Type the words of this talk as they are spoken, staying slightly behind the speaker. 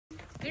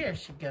There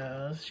she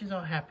goes. She's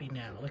all happy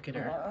now. Look at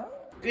her.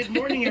 Good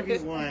morning,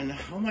 everyone.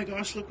 Oh my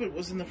gosh, look what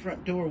was in the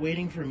front door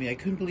waiting for me. I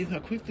couldn't believe how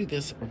quickly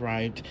this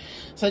arrived.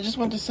 So I just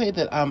wanted to say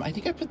that I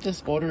think I put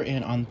this order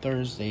in on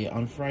Thursday.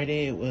 On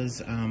Friday, it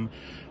was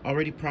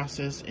already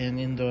processed and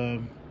in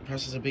the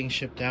process of being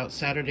shipped out.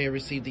 Saturday, I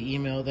received the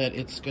email that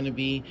it's going to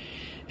be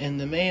in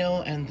the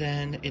mail, and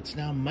then it's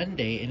now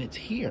Monday and it's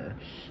here.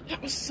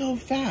 That was so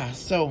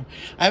fast. So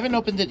I haven't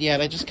opened it yet.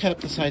 I just cut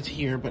up the sides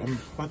here, but I'm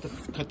about to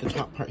cut the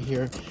top part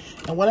here.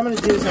 And what I'm going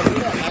to do is I'm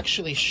going to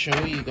actually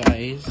show you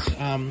guys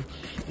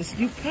this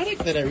new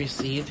product that I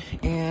received,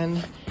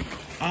 and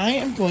I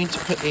am going to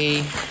put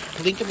a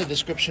link in the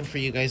description for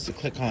you guys to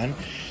click on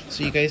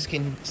so you guys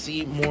can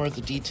see more of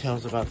the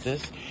details about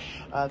this.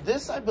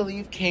 This, I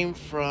believe, came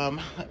from,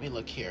 let me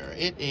look here.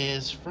 It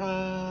is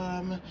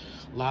from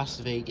Las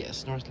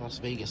Vegas, North Las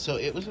Vegas. So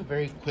it was a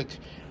very quick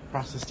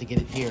process to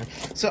get it here.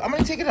 So I'm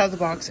going to take it out of the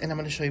box and I'm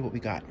going to show you what we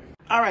got.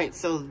 All right,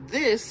 so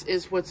this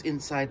is what's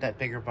inside that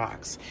bigger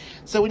box.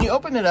 So when you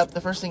open it up,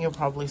 the first thing you'll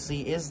probably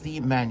see is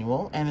the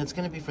manual, and it's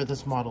going to be for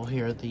this model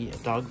here, the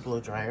dog blow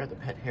dryer, the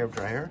pet hair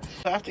dryer.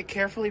 So after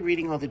carefully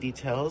reading all the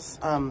details,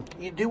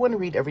 you do want to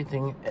read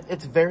everything.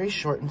 It's very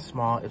short and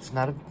small. It's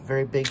not a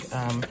very big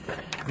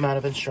amount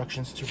of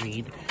instructions to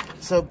read.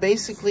 So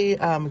basically,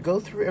 go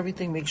through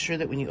everything, make sure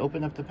that when you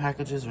open up the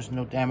packages, there's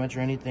no damage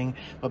or anything.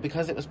 But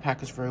because it was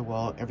packaged very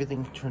well,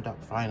 everything turned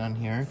out fine on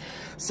here.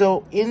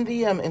 So in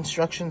the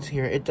instructions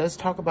here, it does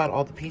talk about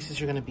all the pieces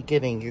you're going to be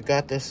getting. You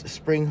got this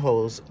spring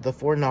hose, the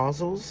 4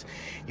 nozzles,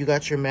 you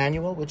got your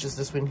manual, which is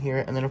this one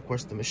here, and then of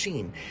course the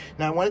machine.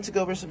 Now I wanted to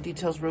go over some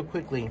details real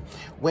quickly.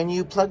 When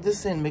you plug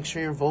this in, make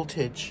sure your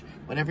voltage,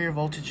 whatever your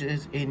voltage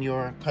is in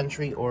your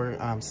country or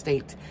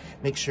state,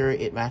 make sure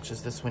it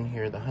matches this one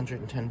here, the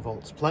 110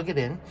 volts. Plug it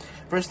in.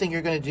 First thing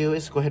you're going to do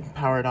is go ahead and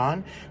power it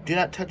on. Do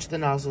not touch the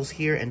nozzles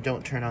here and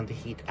don't turn on the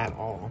heat at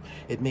all.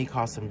 It may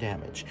cause some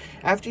damage.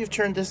 After you've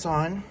turned this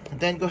on,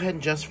 then go ahead and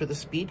adjust for the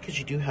speed, because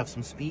you do have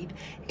some speed,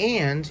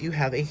 and you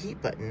have a heat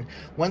button.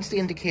 Once the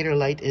indicator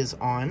light is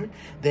on,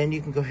 then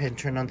you can go ahead and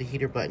turn on the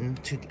heater button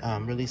to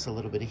release a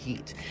little bit of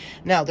heat.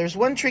 Now, there's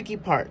one tricky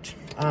part.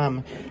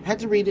 I had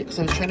to read it because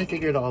I was trying to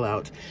figure it all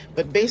out,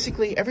 but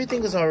basically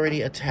everything is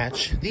already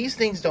attached. These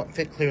things don't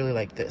fit clearly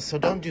like this, so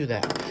don't do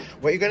that.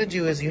 What you're going to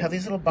do is you have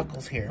these little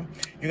buckles here.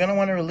 You're going to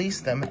want to release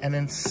them and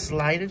then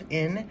slide it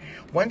in.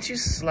 Once you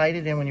slide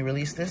it in, when you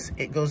release this,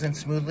 it goes in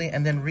smoothly,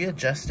 and then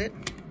readjust it.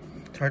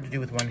 It's hard to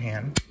do with one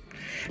hand.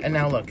 And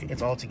now look,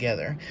 it's all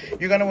together.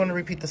 You're going to want to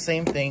repeat the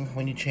same thing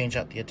when you change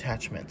out the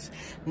attachments.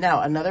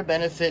 Now, another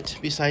benefit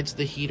besides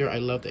the heater, I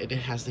love that it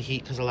has the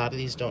heat because a lot of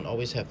these don't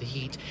always have the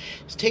heat,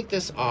 is take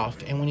this off.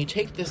 And when you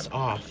take this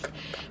off,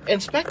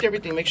 inspect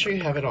everything, make sure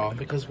you have it all,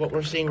 because what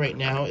we're seeing right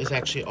now is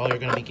actually all you're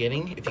going to be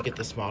getting if you get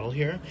this model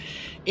here.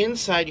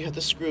 Inside, you have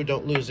the screw,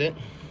 don't lose it.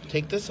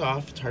 Take this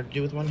off. It's hard to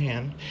do with one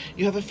hand.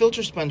 You have a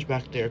filter sponge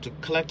back there to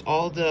collect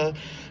all the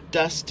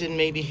dust and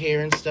maybe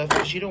hair and stuff,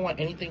 because you don't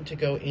want anything to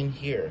go in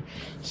here.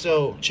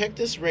 So check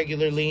this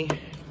regularly,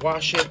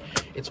 wash it,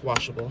 it's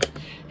washable,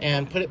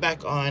 and put it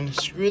back on.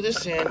 Screw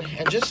this in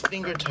and just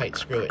finger tight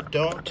screw it.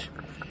 Don't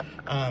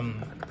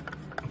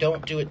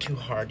do it too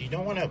hard. You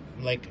don't want to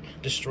like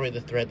destroy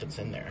the thread that's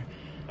in there.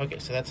 Okay,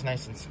 so that's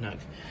nice and snug.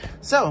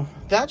 So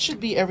that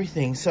should be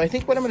everything. So I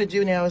think what I'm going to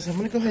do now is I'm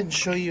going to go ahead and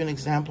show you an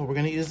example. We're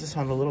going to use this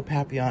on the little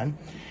Papillon.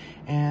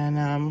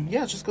 And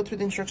yeah, just go through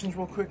the instructions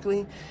real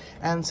quickly.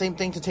 And same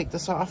thing to take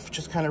this off.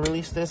 Just kind of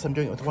release this. I'm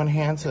doing it with one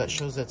hand, so that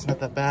shows that it's not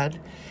that bad.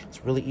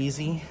 It's really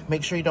easy.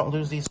 Make sure you don't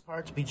lose these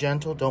parts. Be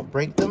gentle. Don't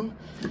break them.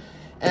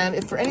 And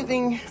if for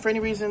any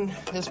reason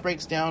this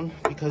breaks down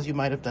because you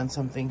might have done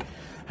something,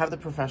 have the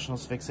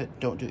professionals fix it.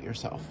 Don't do it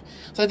yourself.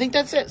 So I think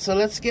that's it. So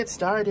let's get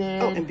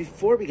started. Oh, and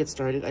before we get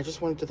started, I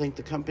just wanted to thank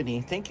the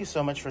company. Thank you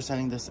so much for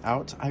sending this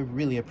out. I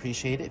really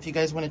appreciate it. If you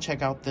guys want to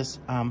check out this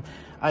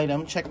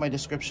item, check my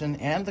description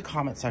and the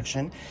comment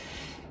section.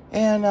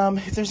 And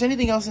if there's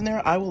anything else in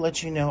there, I will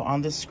let you know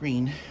on the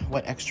screen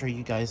what extra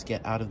you guys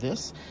get out of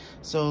this.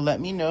 So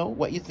let me know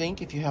what you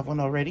think if you have one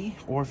already,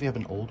 or if you have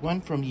an old one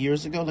from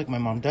years ago like my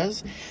mom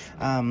does.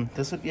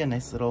 This would be a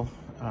nice little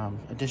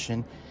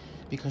addition,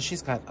 because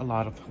she's got a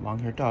lot of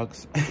long-haired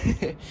dogs.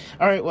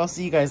 All right, well,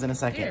 see you guys in a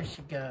second. There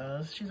she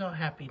goes. She's all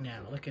happy now.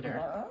 Look at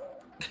her.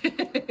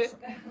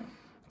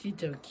 She's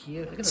so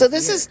cute. So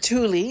this is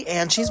Tuli,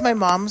 and she's my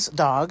mom's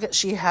dog.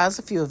 She has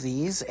a few of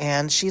these,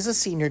 and she's a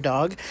senior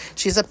dog.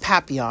 She's a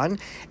Papillon,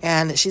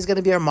 and she's going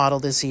to be our model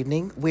this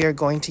evening. We are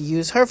going to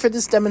use her for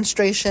this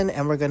demonstration,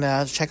 and we're going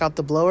to check out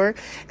the blower,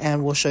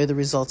 and we'll show you the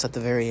results at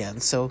the very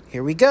end. So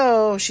here we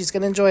go. She's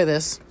going to enjoy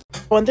this.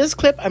 On this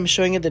clip, I'm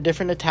showing you the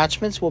different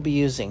attachments we'll be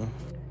using.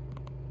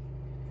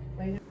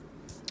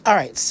 All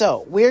right,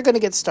 so we're going to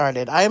get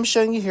started. I am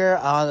showing you here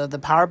the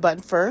power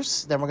button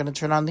first. Then we're going to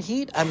turn on the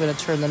heat. I'm going to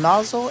turn the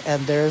nozzle,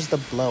 and there's the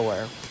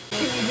blower.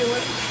 Can you do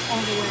it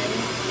all the way?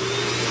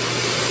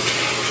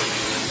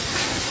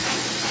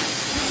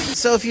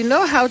 So if you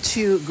know how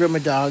to groom a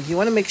dog, you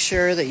want to make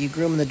sure that you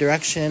groom in the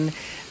direction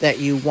that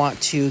you want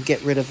to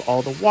get rid of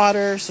all the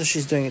water. So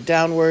she's doing it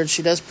downward.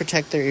 She does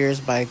protect their ears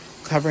by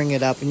covering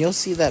it up, and you'll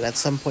see that at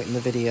some point in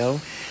the video.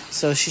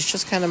 So she's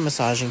just kind of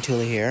massaging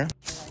Tuli here.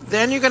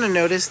 Then you're going to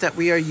notice that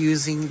we are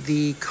using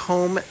the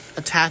comb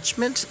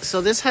attachment.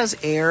 So this has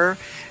air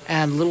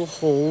and little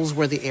holes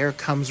where the air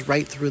comes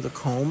right through the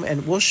comb,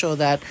 and we'll show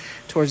that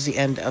towards the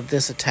end of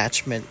this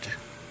attachment.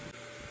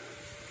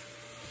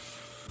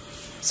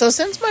 So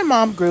since my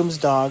mom grooms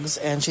dogs,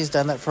 and she's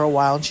done that for a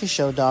while, and she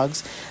showed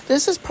dogs,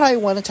 this is probably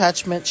one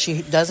attachment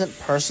she doesn't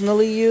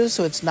personally use,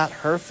 so it's not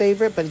her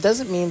favorite, but it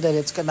doesn't mean that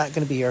it's not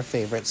going to be your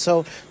favorite.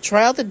 So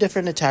try out the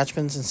different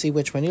attachments and see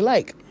which one you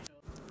like.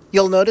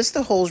 You'll notice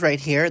the holes right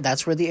here.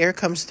 That's where the air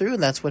comes through,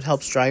 and that's what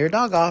helps dry your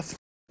dog off.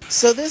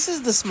 So this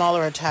is the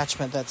smaller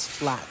attachment that's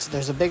flat.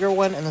 There's a bigger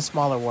one and a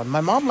smaller one. My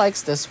mom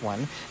likes this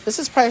one. This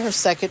is probably her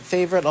second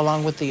favorite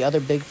along with the other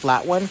big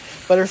flat one,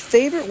 but her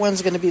favorite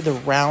one's going to be the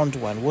round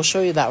one. We'll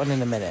show you that one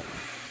in a minute.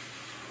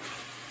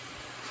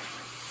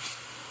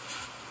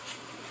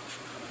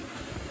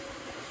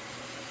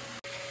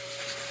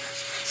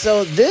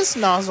 So this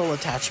nozzle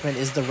attachment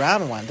is the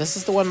round one. This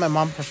is the one my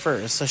mom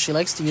prefers, so she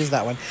likes to use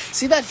that one.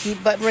 See that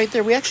heat button right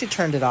there? We actually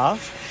turned it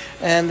off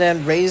and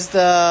then raised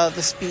the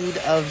speed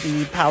of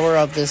the power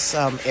of this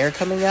air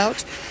coming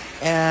out.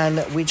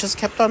 And we just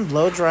kept on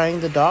blow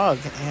drying the dog.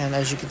 And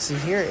as you can see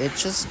here, it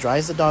just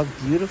dries the dog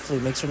beautifully,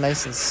 makes her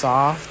nice and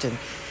soft, and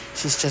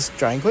she's just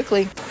drying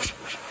quickly.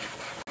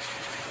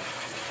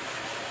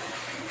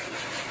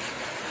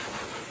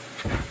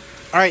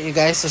 All right, you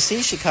guys, so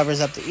see, she covers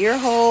up the ear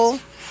hole.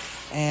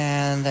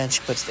 And then she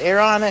puts the air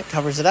on it,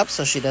 covers it up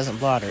so she doesn't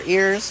blow out her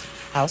ears.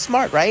 How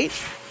smart, right?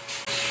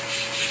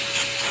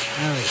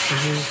 All right, so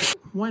here's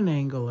one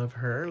angle of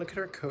her. Look at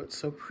her coat,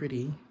 so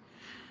pretty.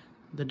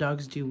 The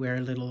dogs do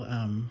wear little,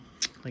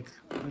 like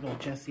little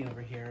Jessie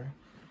over here.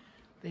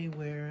 They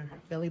wear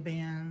belly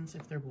bands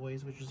if they're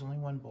boys, which is only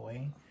one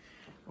boy.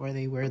 Or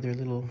they wear their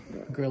little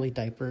girly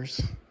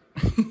diapers.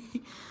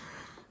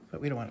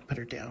 But we don't want to put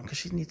her down because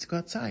she needs to go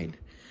outside.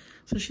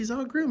 So she's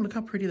all groomed. Look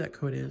how pretty that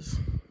coat is.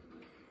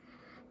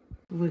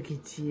 Look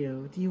at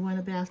you. Do you want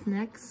a bath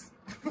next?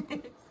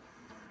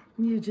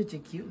 You're such a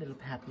cute little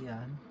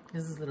Papillon.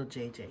 This is little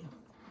JJ.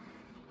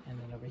 And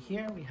then over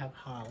here we have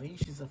Holly.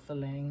 She's a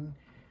feline.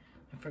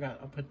 I forgot,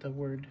 I'll put the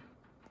word.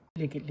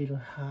 Look at little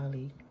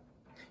Holly.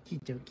 He's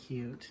so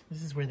cute.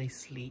 This is where they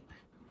sleep.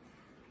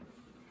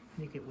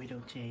 Look at little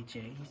JJ.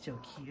 He's so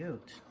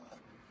cute.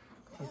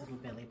 His little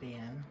belly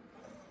band.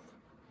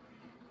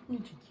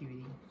 Such a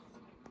cutie.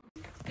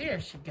 There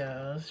she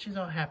goes. She's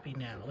all happy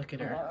now. Look at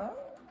her.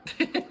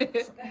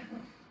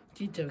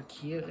 She's so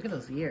cute. Look at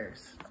those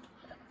ears.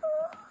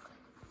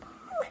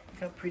 Look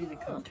how pretty the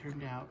coat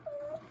turned out.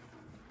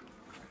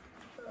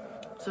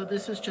 So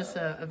this is just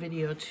a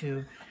video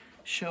to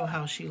show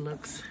how she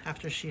looks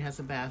after she has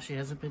a bath. She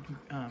hasn't been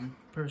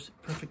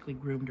perfectly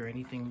groomed or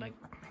anything, like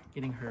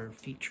getting her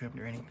feet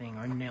trimmed or anything,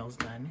 or nails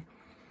done.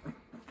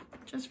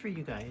 Just for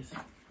you guys.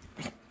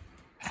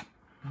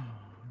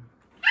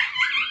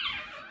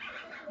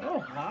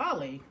 Oh,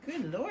 Holly.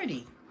 Good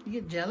lordy. You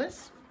get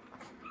jealous?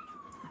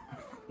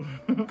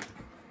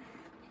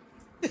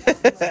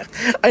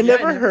 I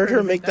never heard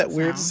her make that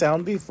weird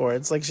sound before.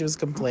 It's like she was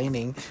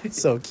complaining.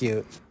 So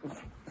cute.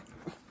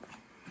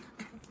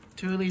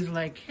 Tuli's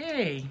like,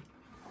 hey,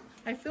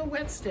 I feel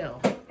wet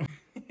still.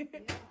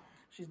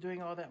 She's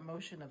doing all that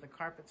motion of the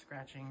carpet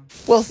scratching.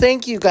 Well,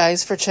 thank you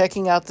guys for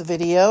checking out the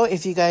video.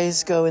 If you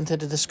guys go into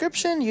the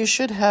description, you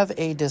should have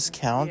a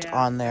discount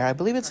on there. I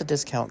believe it's a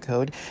discount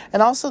code.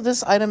 And also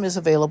this item is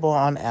available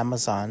on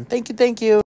Amazon. Thank you. Thank you.